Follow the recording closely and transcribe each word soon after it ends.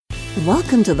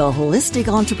Welcome to The Holistic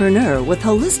Entrepreneur with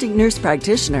holistic nurse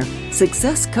practitioner,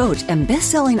 success coach, and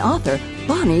best-selling author,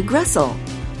 Bonnie Groessl.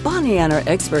 Bonnie and her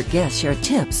expert guests share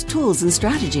tips, tools, and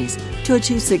strategies to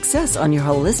achieve success on your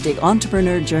holistic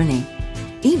entrepreneur journey.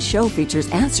 Each show features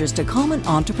answers to common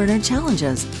entrepreneur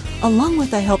challenges, along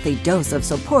with a healthy dose of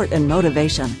support and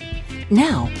motivation.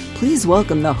 Now, please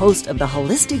welcome the host of The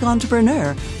Holistic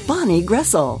Entrepreneur, Bonnie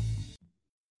Groessl.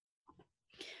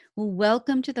 Well,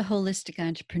 welcome to The Holistic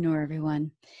Entrepreneur,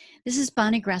 everyone. This is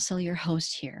Bonnie Groessl, your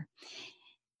host here.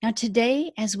 Now,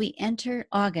 today, as we enter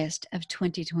August of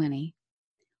 2020,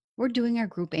 we're doing our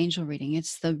group angel reading.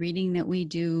 It's the reading that we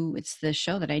do. It's the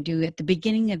show that I do at the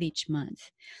beginning of each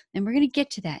month. And we're going to get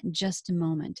to that in just a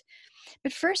moment.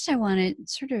 But first, I want to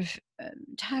sort of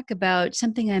talk about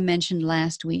something I mentioned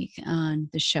last week on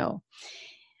the show.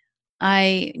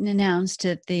 I announced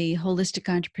that the Holistic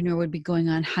Entrepreneur would be going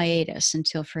on hiatus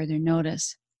until further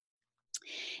notice.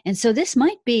 And so this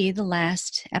might be the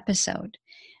last episode.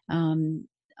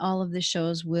 All of the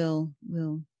shows will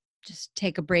just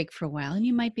take a break for a while. And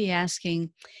you might be asking,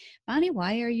 Bonnie,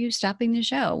 why are you stopping the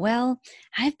show? Well,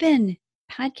 I've been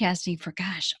podcasting for,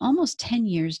 almost 10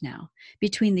 years now.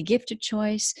 Between the Gift of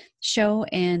Choice show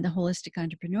and the Holistic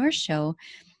Entrepreneur show,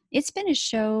 it's been a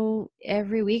show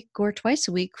every week or twice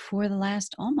a week for the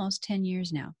last almost 10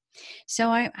 years now. So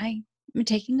I'm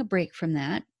taking a break from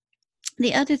that.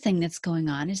 The other thing that's going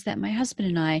on is that my husband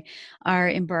and I are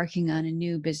embarking on a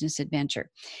new business adventure.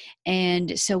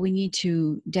 And so we need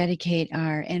to dedicate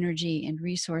our energy and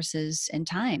resources and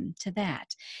time to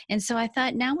that. And so I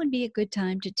thought now would be a good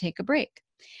time to take a break.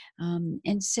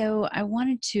 And so I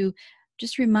wanted to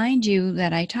just remind you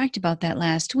that I talked about that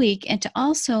last week, and to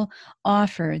also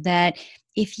offer that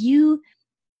if you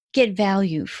get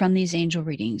value from these angel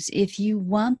readings, if you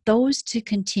want those to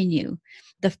continue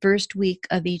the first week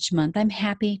of each month, I'm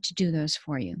happy to do those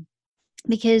for you,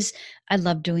 because I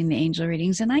love doing the angel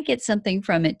readings and I get something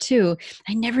from it too.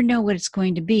 I never know what it's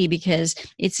going to be because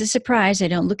it's a surprise. I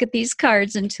don't look at these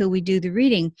cards until we do the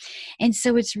reading. And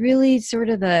so it's really sort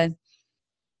of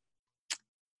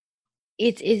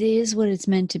it is what it's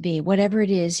meant to be, whatever it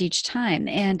is each time.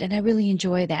 And I really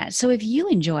enjoy that. So if you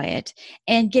enjoy it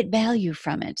and get value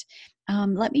from it,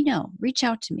 let me know. Reach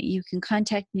out to me. You can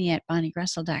contact me at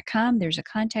bonniegroessl.com. There's a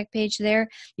contact page there.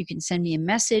 You can send me a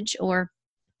message, or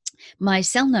my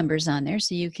cell number's on there,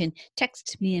 so you can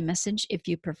text me a message if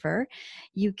you prefer.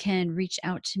 You can reach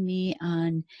out to me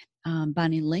on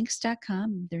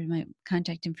bonnielinks.com. There's my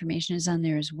contact information is on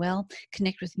there as well.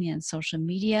 Connect with me on social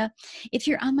media. If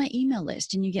you're on my email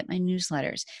list and you get my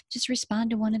newsletters, just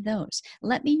respond to one of those.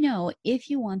 Let me know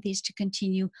if you want these to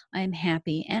continue. I am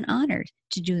happy and honored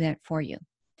to do that for you.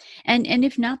 And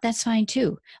if not, that's fine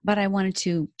too. But I wanted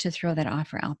to throw that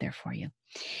offer out there for you.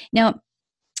 Now,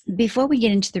 before we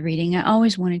get into the reading, I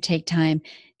always want to take time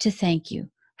to thank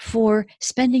you for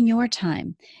spending your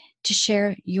time to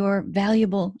share your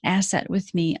valuable asset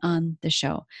with me on the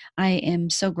show. I am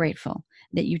so grateful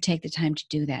that you take the time to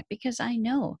do that, because I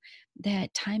know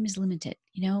that time is limited.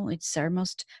 It's our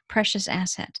most precious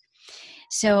asset.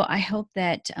 So I hope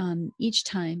that each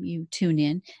time you tune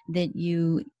in, that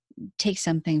you take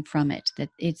something from it, that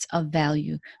it's of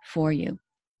value for you.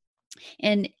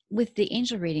 And with the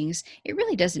angel readings, it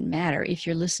really doesn't matter if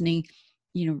you're listening,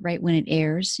 right when it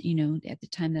airs, at the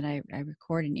time that I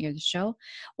record and air the show,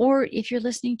 or if you're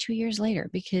listening 2 years later,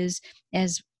 because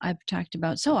as I've talked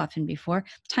about so often before,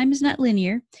 time is not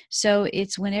linear. So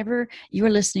it's whenever you're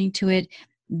listening to it,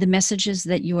 the messages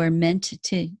that you are meant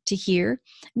to hear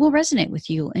will resonate with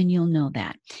you, and you'll know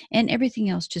that. And everything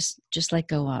else just let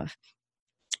go of.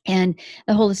 And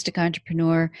the Holistic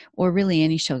Entrepreneur, or really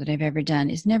any show that I've ever done,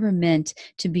 is never meant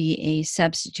to be a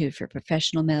substitute for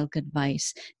professional medical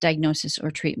advice, diagnosis,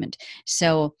 or treatment.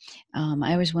 So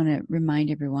I always want to remind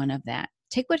everyone of that.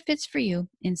 Take what fits for you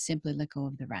and simply let go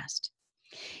of the rest.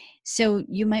 So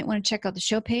you might want to check out the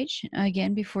show page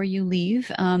again before you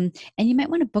leave, and you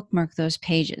might want to bookmark those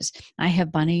pages. I have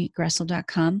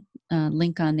bonniegroessl.com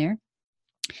link on there.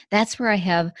 That's where I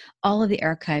have all of the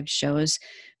archived shows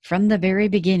from the very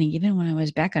beginning, even when I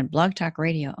was back on Blog Talk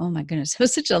Radio. Oh my goodness, it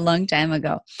was such a long time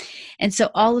ago. And so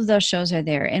all of those shows are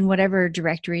there, and whatever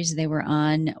directories they were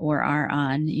on or are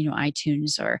on,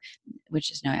 iTunes, or which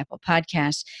is now Apple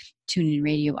Podcasts, TuneIn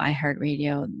Radio,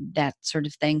 iHeartRadio, that sort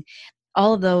of thing.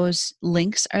 All of those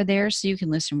links are there, so you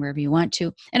can listen wherever you want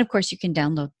to. And of course, you can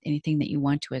download anything that you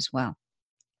want to as well.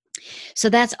 So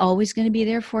that's always going to be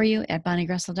there for you at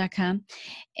bonniegroessl.com.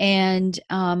 And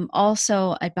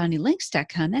also at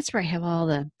bonnielinks.com. That's where I have all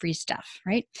the free stuff,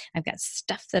 right? I've got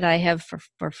stuff that I have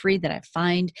for free that I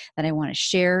find that I want to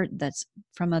share that's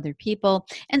from other people,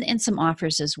 and some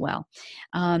offers as well.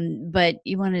 But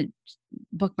you want to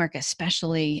bookmark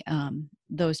especially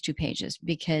those two pages,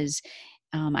 because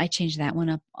I change that one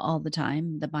up all the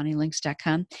time, the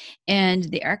bonnielinks.com. And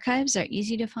the archives are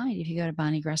easy to find if you go to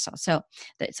Bonnie Groessl. So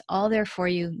that's all there for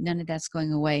you. None of that's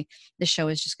going away. The show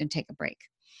is just going to take a break.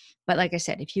 But like I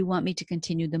said, if you want me to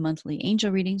continue the monthly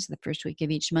angel readings the first week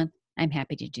of each month, I'm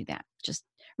happy to do that. Just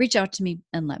reach out to me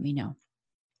and let me know.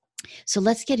 So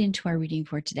let's get into our reading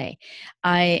for today.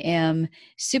 I am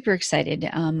super excited.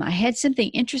 I had something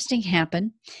interesting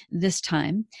happen this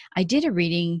time. I did a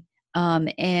reading,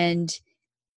 and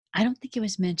I don't think it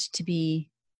was meant to be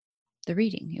the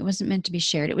reading. It wasn't meant to be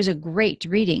shared. It was a great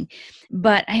reading,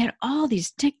 but I had all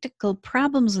these technical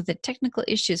problems with it, technical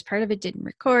issues. Part of it didn't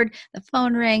record, the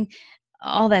phone rang,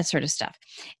 all that sort of stuff.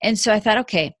 And so I thought,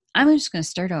 okay, I'm just going to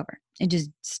start over and just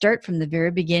start from the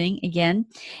very beginning again.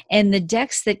 And the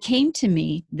decks that came to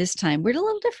me this time were a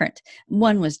little different.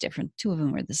 One was different. Two of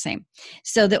them were the same.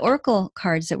 So the oracle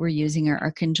cards that we're using are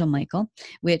Archangel Michael,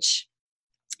 which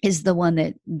is the one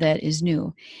that is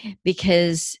new,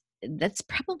 because that's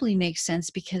probably makes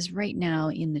sense, because right now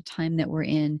in the time that we're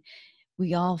in,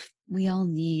 we all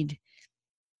need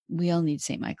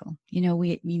Saint Michael.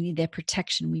 We need that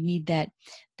protection. We need that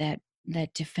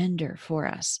defender for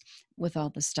us with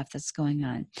all the stuff that's going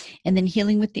on. And then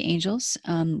Healing with the Angels,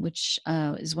 which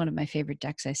is one of my favorite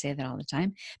decks. I say that all the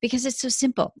time because it's so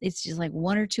simple. It's just like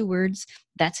one or two words.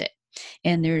 That's it.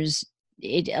 And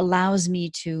it allows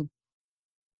me to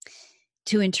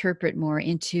interpret more,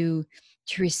 to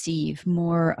receive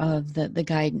more of the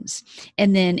guidance.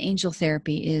 And then Angel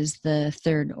Therapy is the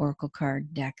third oracle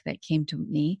card deck that came to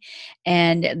me,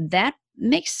 and that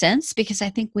makes sense because I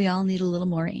think we all need a little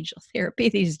more angel therapy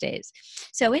these days.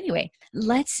 So anyway,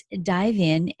 let's dive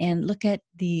in and look at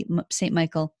the St.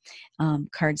 Michael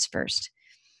cards first.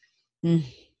 I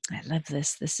love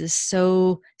this. This is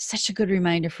such a good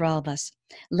reminder for all of us.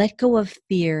 Let go of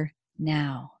fear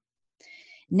now.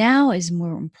 Now is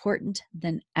more important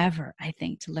than ever, I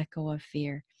think, to let go of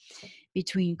fear.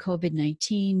 Between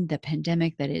COVID-19, the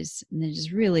pandemic that is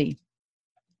really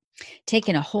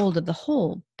taken a hold of the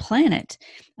whole planet,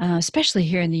 especially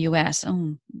here in the U.S.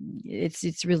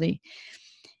 It's really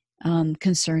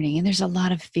concerning. And there's a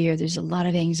lot of fear. There's a lot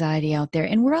of anxiety out there.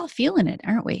 And we're all feeling it,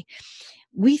 aren't we?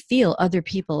 We feel other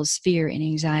people's fear and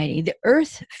anxiety. The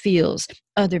earth feels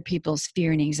other people's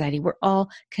fear and anxiety. We're all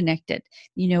connected.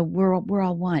 We're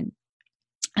all one.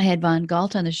 I had Von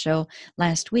Galt on the show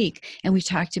last week, and we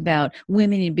talked about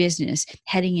women in business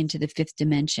heading into the fifth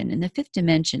dimension. And the fifth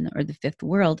dimension, or the fifth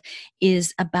world,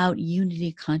 is about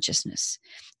unity consciousness.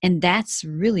 And that's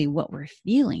really what we're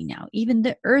feeling now. Even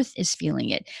the earth is feeling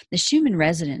it. The Schumann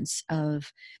resonance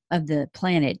of the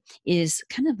planet is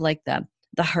kind of like the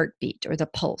heartbeat or the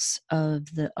pulse of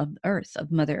Earth,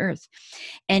 of Mother Earth.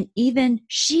 And even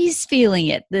she's feeling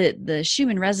it. The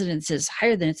Schumann resonance is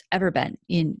higher than it's ever been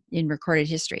in recorded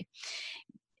history.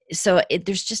 So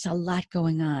there's just a lot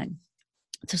going on.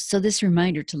 So this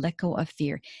reminder to let go of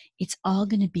fear. It's all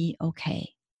going to be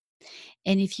okay.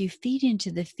 And if you feed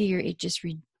into the fear,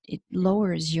 it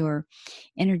lowers your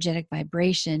energetic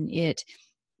vibration. It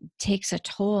takes a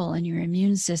toll on your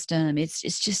immune system. It's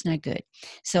just not good.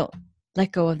 So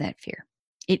let go of that fear.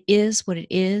 It is what it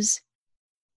is.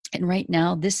 And right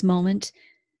now, this moment,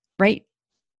 right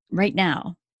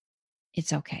now,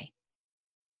 it's okay.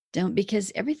 Because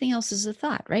everything else is a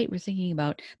thought, right? We're thinking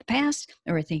about the past,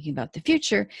 or we're thinking about the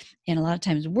future. And a lot of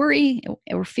times worry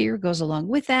or fear goes along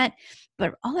with that.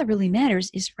 But all that really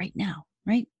matters is right now,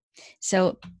 right?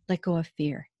 So let go of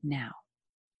fear now.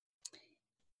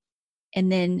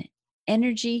 And then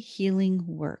energy healing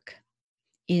work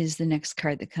is the next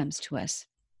card that comes to us.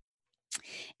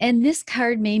 And this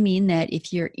card may mean that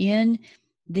if you're in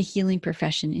the healing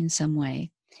profession in some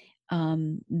way,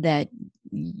 that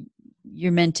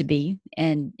you're meant to be,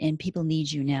 and people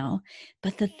need you now.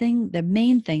 But the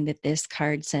main thing that this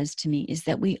card says to me is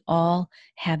that we all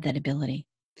have that ability.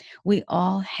 We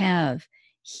all have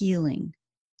healing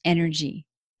energy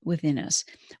within us.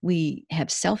 We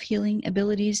have self-healing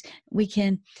abilities. We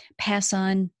can pass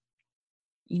on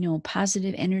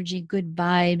positive energy, good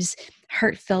vibes,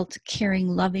 heartfelt, caring,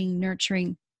 loving,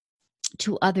 nurturing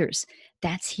to others.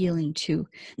 That's healing too.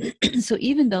 So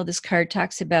even though this card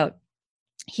talks about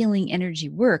healing energy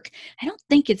work, I don't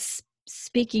think it's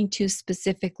speaking to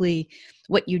specifically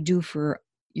what you do for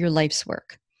your life's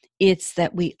work. It's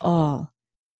that we all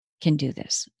can do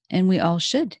this. And we all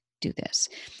should do this.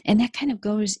 And that kind of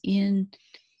goes in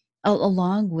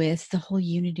along with the whole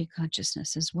unity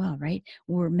consciousness as well, right?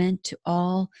 We're meant to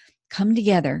all come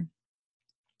together,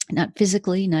 not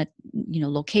physically, not,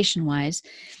 location wise,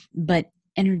 but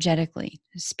energetically,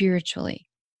 spiritually,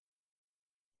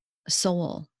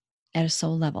 soul, at a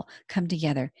soul level, come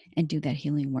together and do that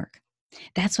healing work.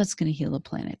 That's what's going to heal the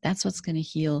planet. That's what's going to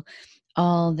heal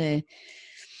all the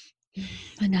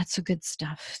not so good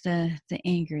stuff, the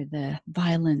anger, the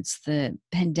violence, the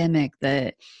pandemic,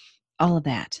 the all of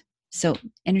that. So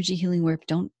energy healing work,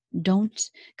 don't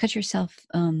cut yourself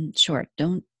short.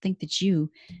 Don't think that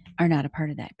you are not a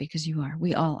part of that, because you are.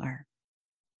 We all are.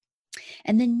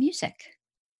 And then music.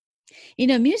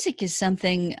 Music is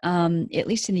something, at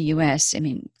least in the US, I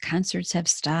mean, concerts have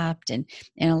stopped, and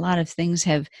a lot of things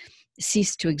have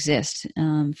ceased to exist.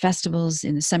 Festivals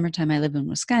in the summertime. I live in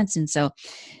Wisconsin, so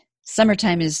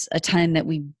summertime is a time that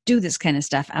we do this kind of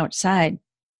stuff outside.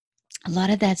 A lot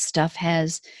of that stuff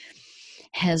has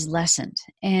lessened,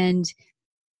 and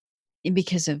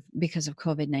because of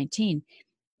COVID-19.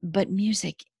 But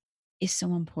music is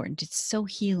so important. It's so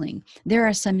healing. There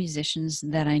are some musicians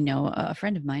that I know. A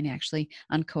friend of mine, actually,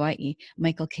 on Kauai,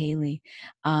 Michael Cayley,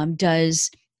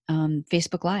 does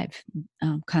Facebook Live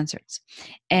concerts,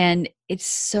 and it's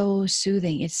so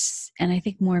soothing. And I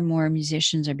think more and more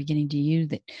musicians are beginning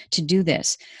to do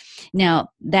this. Now,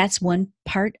 that's one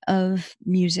part of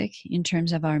music in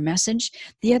terms of our message.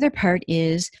 The other part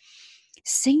is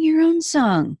sing your own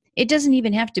song. It doesn't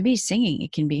even have to be singing.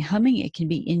 It can be humming. It can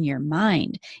be in your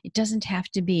mind. It doesn't have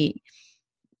to be,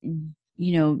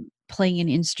 playing an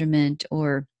instrument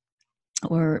or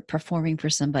performing for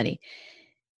somebody.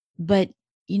 But,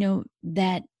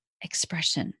 that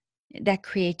expression, that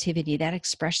creativity, that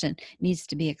expression needs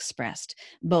to be expressed,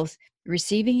 both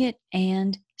receiving it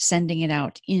and sending it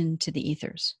out into the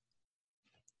ethers.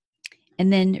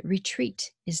 And then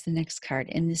retreat is the next card.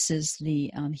 And this is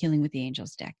the Healing with the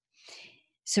Angels deck.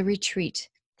 So retreat.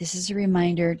 This is a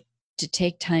reminder to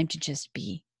take time to just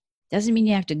be. Doesn't mean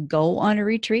you have to go on a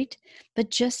retreat, but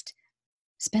just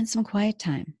spend some quiet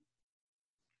time.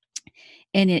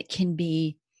 And it can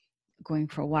be going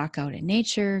for a walk out in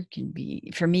nature. Can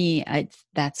be, for me,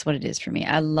 that's what it is for me.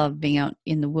 I love being out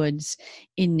in the woods,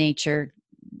 in nature,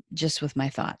 just with my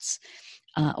thoughts,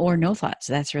 or no thoughts.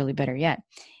 That's really better yet.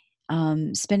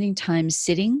 Spending time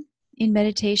sitting in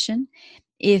meditation,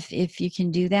 if you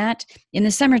can do that in the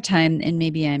summertime. And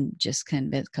maybe I'm just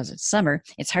kind of, because it's summer,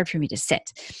 it's hard for me to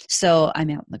sit, so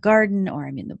I'm out in the garden or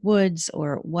I'm in the woods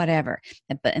or whatever.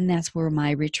 And that's where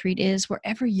my retreat is.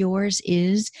 Wherever yours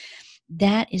is,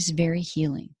 that is very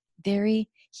healing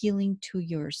to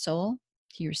your soul,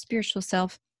 to your spiritual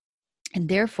self, and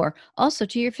therefore also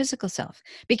to your physical self,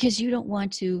 because you don't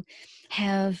want to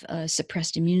have a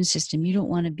suppressed immune system. You don't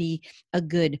want to be a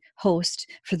good host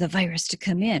for the virus to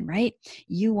come in, right?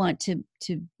 You want to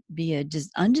be a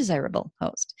undesirable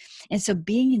host. And so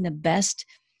being in the best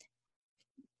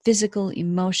physical,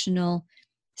 emotional,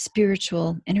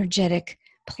 spiritual, energetic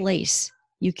place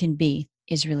you can be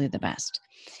is really the best.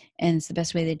 And it's the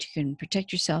best way that you can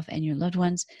protect yourself and your loved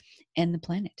ones and the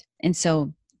planet. And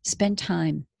so spend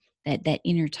time, that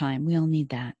inner time. We all need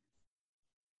that.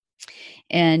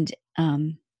 And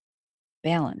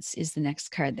balance is the next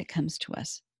card that comes to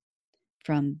us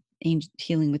from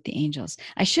Healing with the Angels.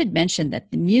 I should mention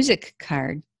that the music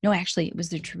card, no, actually it was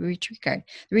the retreat card.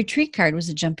 The retreat card was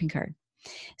a jumping card.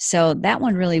 So that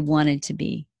one really wanted to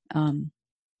be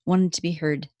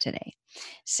heard today.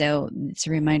 So it's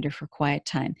a reminder for quiet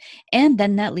time. And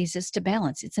then that leads us to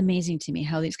balance. It's amazing to me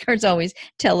how these cards always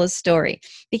tell a story,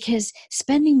 because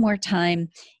spending more time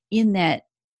in that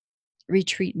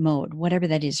retreat mode, whatever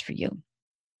that is for you,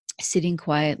 sitting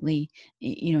quietly,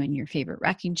 in your favorite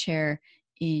rocking chair,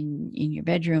 in your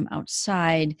bedroom,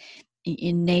 outside,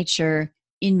 in nature,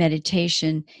 in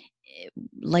meditation,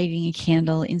 lighting a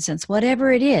candle, incense,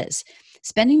 whatever it is,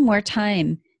 spending more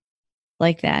time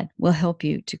like that will help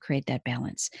you to create that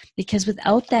balance. Because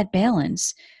without that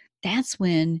balance, that's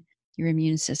when your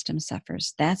immune system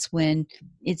suffers. That's when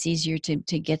it's easier to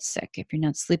get sick. If you're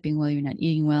not sleeping well, you're not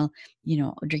eating well,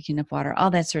 drinking enough water,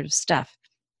 all that sort of stuff.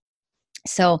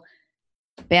 So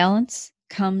balance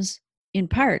comes in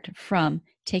part from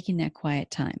taking that quiet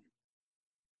time.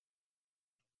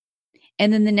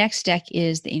 And then the next deck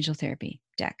is the Angel Therapy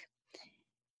deck.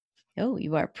 Oh,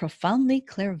 you are profoundly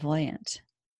clairvoyant.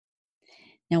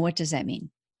 Now, what does that mean?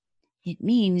 It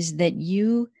means that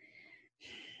you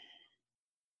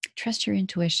trust your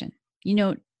intuition.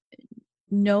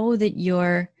 Know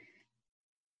that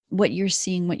what you're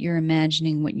seeing, what you're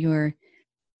imagining,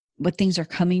 what things are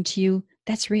coming to you,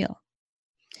 that's real.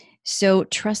 So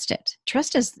trust it.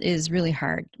 Trust is really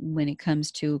hard when it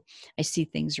comes to I see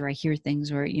things or I hear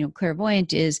things, or,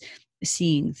 clairvoyant is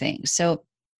seeing things. So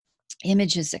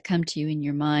images that come to you in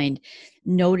your mind,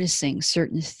 noticing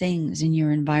certain things in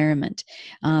your environment,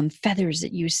 feathers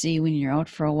that you see when you're out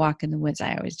for a walk in the woods.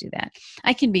 I always do that.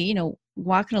 I can be,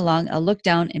 walking along, I'll look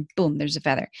down and boom, there's a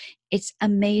feather. It's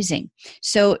amazing.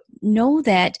 So know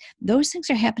that those things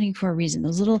are happening for a reason.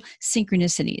 Those little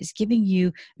synchronicities giving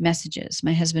you messages.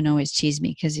 My husband always teased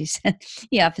me because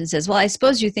he often says, well, I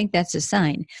suppose you think that's a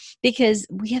sign, because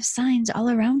we have signs all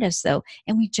around us though,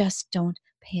 and we just don't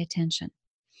pay attention.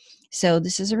 So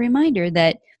this is a reminder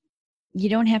that you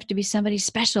don't have to be somebody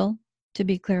special to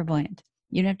be clairvoyant.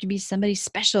 You don't have to be somebody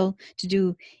special to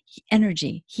do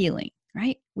energy healing,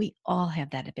 right? We all have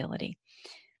that ability.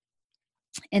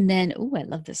 And then, oh, I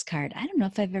love this card. I don't know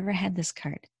if I've ever had this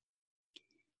card.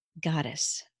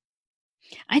 Goddess.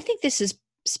 I think this is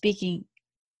speaking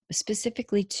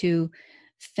specifically to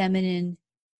feminine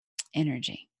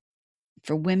energy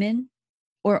for women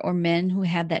or men who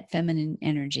have that feminine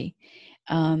energy.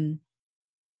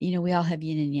 We all have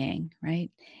yin and yang,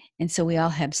 right? And so we all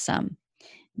have some.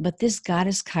 But this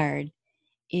goddess card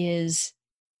is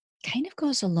kind of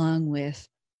goes along with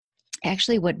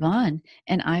actually what Vaughn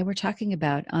and I were talking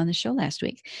about on the show last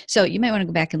week. So you might want to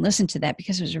go back and listen to that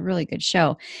because it was a really good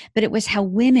show. But it was how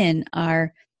women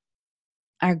are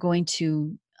going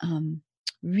to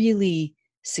really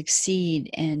succeed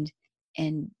and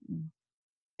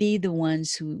be the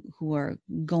ones who are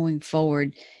going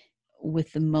forward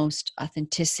with the most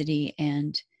authenticity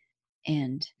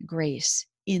and grace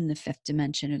in the fifth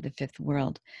dimension or the fifth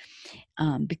world,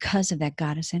 because of that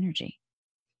goddess energy.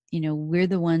 We're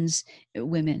the ones,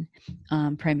 women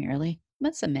primarily,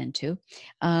 but some men too,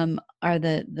 are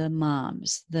the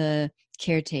moms, the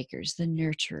caretakers, the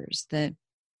nurturers,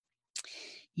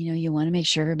 you want to make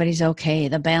sure everybody's okay,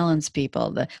 the balance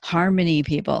people, the harmony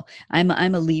people. I'm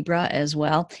a Libra as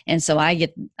well, and so I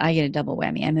get a double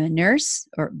whammy. I'm a nurse,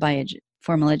 or by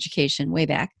formal education way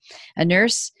back, a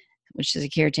nurse, which is a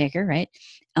caretaker, right?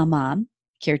 A mom,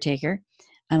 caretaker.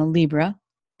 I'm a Libra,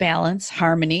 balance,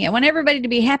 harmony. I want everybody to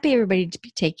be happy, everybody to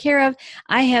be taken care of.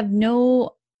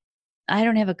 I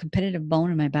don't have a competitive bone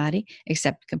in my body,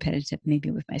 except competitive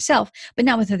maybe with myself, but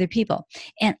not with other people.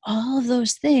 And all of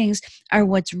those things are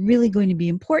what's really going to be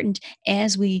important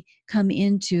as we come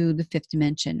into the fifth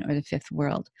dimension or the fifth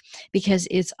world, because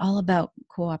it's all about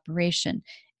cooperation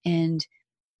and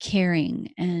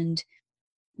caring and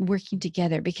working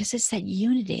together, because it's that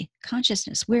unity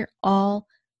consciousness. We're all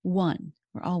one.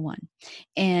 We're all one.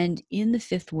 And in the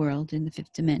fifth world, in the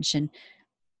fifth dimension,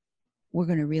 we're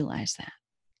going to realize that.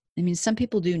 I mean, some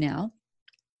people do now,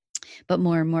 but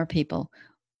more and more people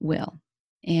will.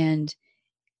 And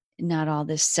not all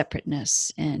this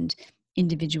separateness and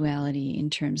individuality in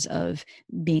terms of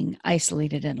being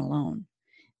isolated and alone.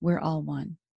 We're all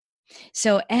one.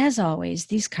 So as always,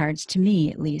 these cards, to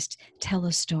me at least, tell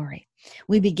a story.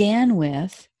 We began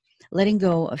with letting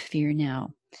go of fear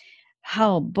now.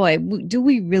 How, boy, do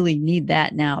we really need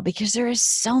that now? Because there is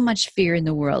so much fear in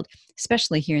the world,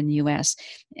 especially here in the U.S.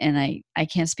 And I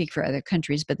can't speak for other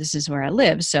countries, but this is where I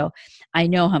live. So I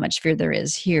know how much fear there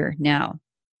is here now.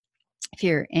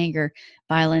 Fear, anger,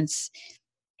 violence,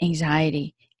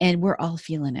 anxiety, and we're all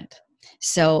feeling it.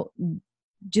 So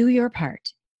do your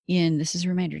part this is a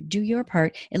reminder, do your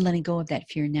part in letting go of that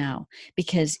fear now,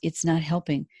 because it's not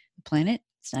helping the planet.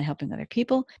 It's not helping other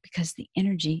people, because the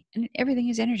energy, and everything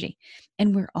is energy,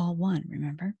 and we're all one,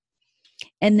 remember?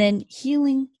 And then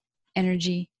healing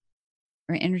energy,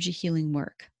 or energy healing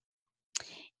work.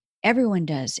 Everyone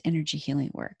does energy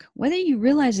healing work, whether you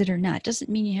realize it or not. Doesn't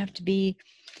mean you have to be,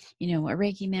 a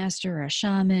Reiki master or a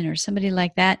shaman or somebody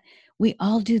like that. We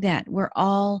all do that. We're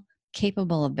all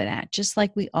capable of that, just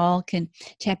like we all can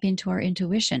tap into our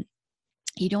intuition.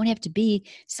 You don't have to be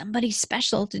somebody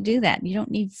special to do that. You don't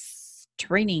need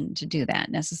training to do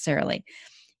that necessarily.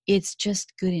 It's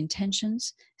just good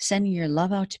intentions, sending your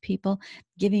love out to people,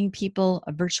 giving people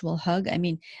a virtual hug. I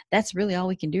mean, that's really all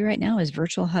we can do right now is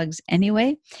virtual hugs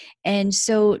anyway. And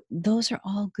so those are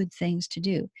all good things to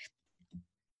do.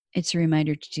 It's a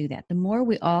reminder to do that. The more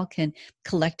we all can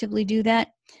collectively do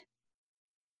that,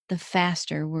 the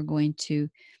faster we're going to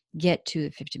get to the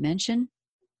fifth dimension,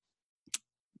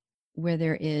 where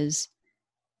there is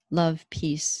love,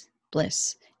 peace,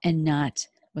 bliss, and not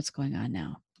what's going on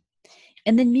now.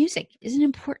 And then music is an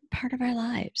important part of our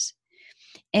lives.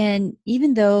 And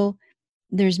even though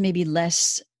there's maybe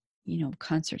less,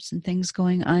 concerts and things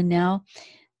going on now,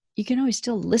 you can always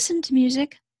still listen to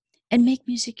music and make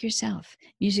music yourself.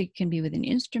 Music can be with an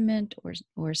instrument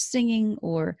or singing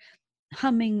or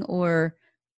humming or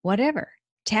whatever,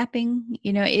 tapping,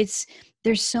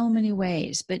 there's so many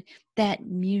ways, but that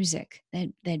music,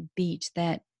 that beat,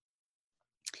 that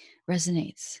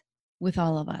resonates with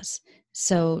all of us.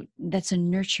 So that's a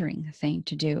nurturing thing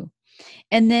to do.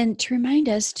 And then to remind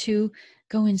us to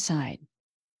go inside.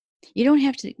 You don't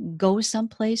have to go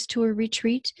someplace to a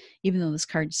retreat, even though this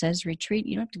card says retreat.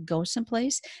 You don't have to go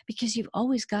someplace because you've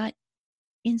always got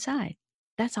inside.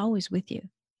 That's always with you.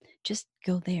 Just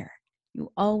go there.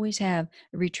 You always have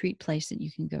a retreat place that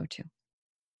you can go to.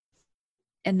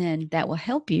 And then that will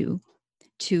help you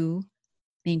to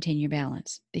maintain your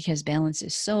balance, because balance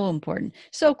is so important,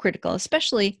 so critical,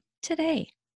 especially today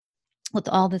with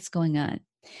all that's going on.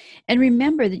 And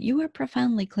remember that you are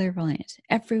profoundly clairvoyant.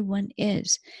 Everyone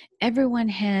is. Everyone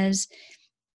has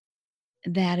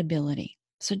that ability.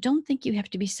 So don't think you have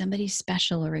to be somebody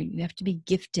special or you have to be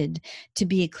gifted to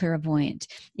be a clairvoyant.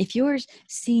 If you're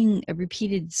seeing a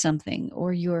repeated something,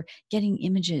 or you're getting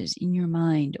images in your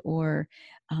mind, or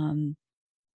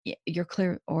you're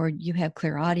clear, or you have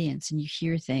clairaudience and you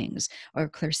hear things, or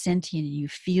clairsentient and you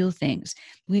feel things,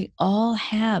 we all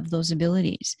have those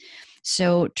abilities.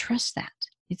 So trust that.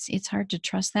 It's hard to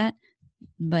trust that,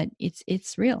 but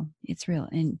it's real. It's real,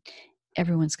 and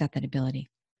everyone's got that ability.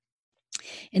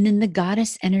 And then the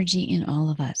goddess energy in all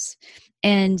of us.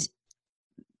 And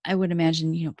I would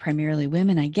imagine, primarily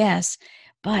women, I guess,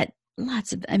 but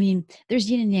there's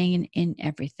yin and yang in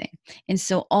everything. And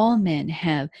so all men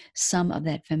have some of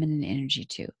that feminine energy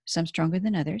too, some stronger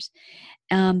than others.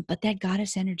 But that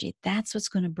goddess energy, that's what's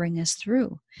going to bring us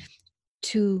through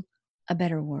to a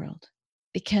better world,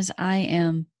 because I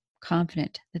am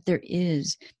confident that there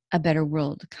is a better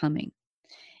world coming.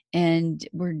 And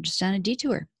we're just on a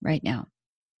detour right now.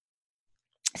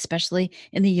 Especially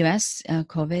in the US,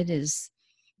 COVID is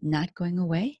not going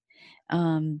away.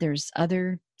 There's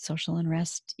other social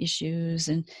unrest issues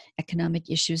and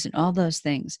economic issues and all those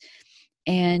things.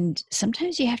 And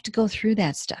sometimes you have to go through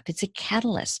that stuff. It's a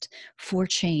catalyst for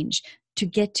change to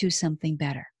get to something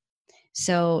better.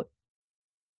 So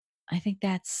I think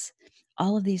that's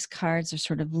all of these cards are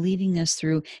sort of leading us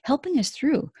through, helping us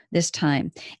through this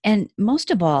time. And most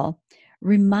of all,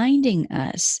 reminding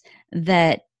us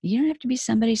that you don't have to be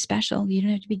somebody special. You don't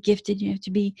have to be gifted. You don't have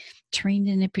to be trained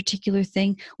in a particular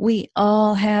thing. We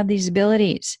all have these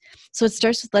abilities. So it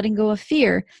starts with letting go of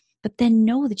fear, but then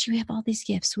know that you have all these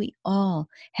gifts. We all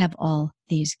have all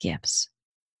these gifts.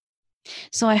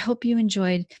 So I hope you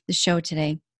enjoyed the show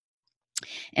today.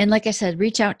 And like I said,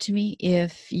 reach out to me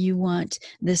if you want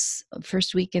this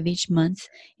first week of each month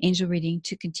angel reading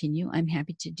to continue. I'm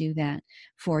happy to do that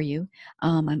for you.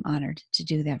 I'm honored to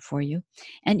do that for you.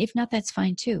 And if not, that's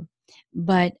fine too.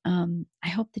 But I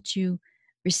hope that you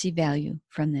receive value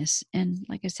from this. And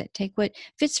like I said, take what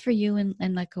fits for you and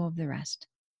let go of the rest.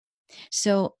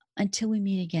 So until we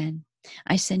meet again,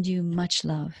 I send you much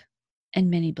love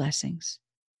and many blessings.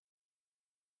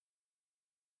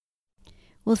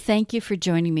 Well, thank you for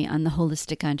joining me on the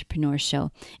Holistic Entrepreneur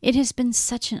Show. It has been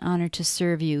such an honor to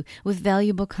serve you with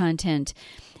valuable content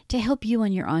to help you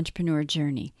on your entrepreneur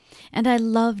journey. And I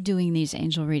love doing these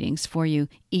angel readings for you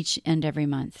each and every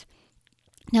month.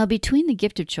 Now, between the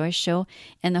Gift of Choice show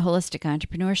and the Holistic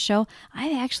Entrepreneur Show,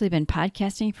 I've actually been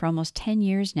podcasting for almost 10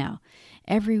 years now,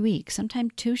 every week,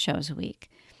 sometimes 2 shows a week.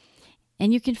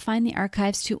 And you can find the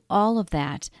archives to all of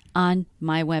that on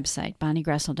my website,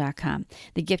 bonniegroessl.com.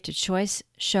 The Gift of Choice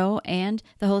show and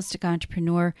the Holistic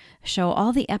Entrepreneur Show,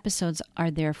 all the episodes are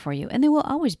there for you, and they will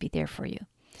always be there for you.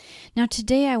 Now,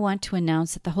 today I want to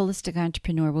announce that the Holistic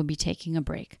Entrepreneur will be taking a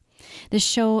break. The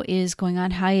show is going on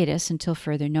hiatus until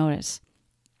further notice.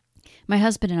 My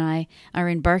husband and I are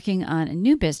embarking on a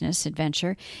new business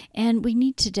adventure, and we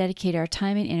need to dedicate our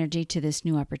time and energy to this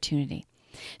new opportunity.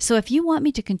 So if you want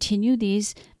me to continue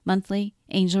these monthly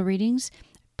angel readings,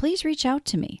 please reach out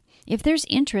to me. If there's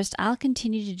interest, I'll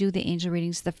continue to do the angel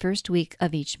readings the first week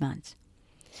of each month.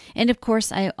 And of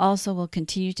course, I also will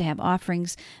continue to have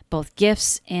offerings, both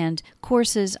gifts and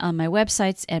courses on my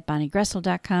websites at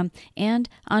bonniegroessl.com and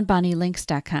on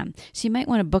bonnielinks.com. So you might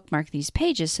want to bookmark these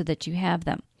pages so that you have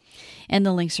them. And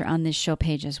the links are on this show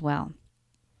page as well.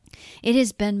 It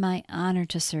has been my honor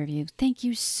to serve you. Thank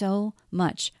you so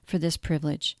much for this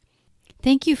privilege.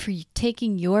 Thank you for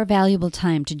taking your valuable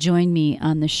time to join me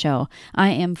on the show. I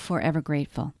am forever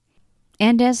grateful.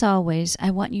 And as always,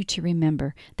 I want you to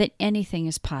remember that anything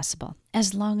is possible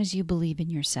as long as you believe in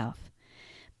yourself.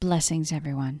 Blessings,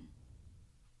 everyone.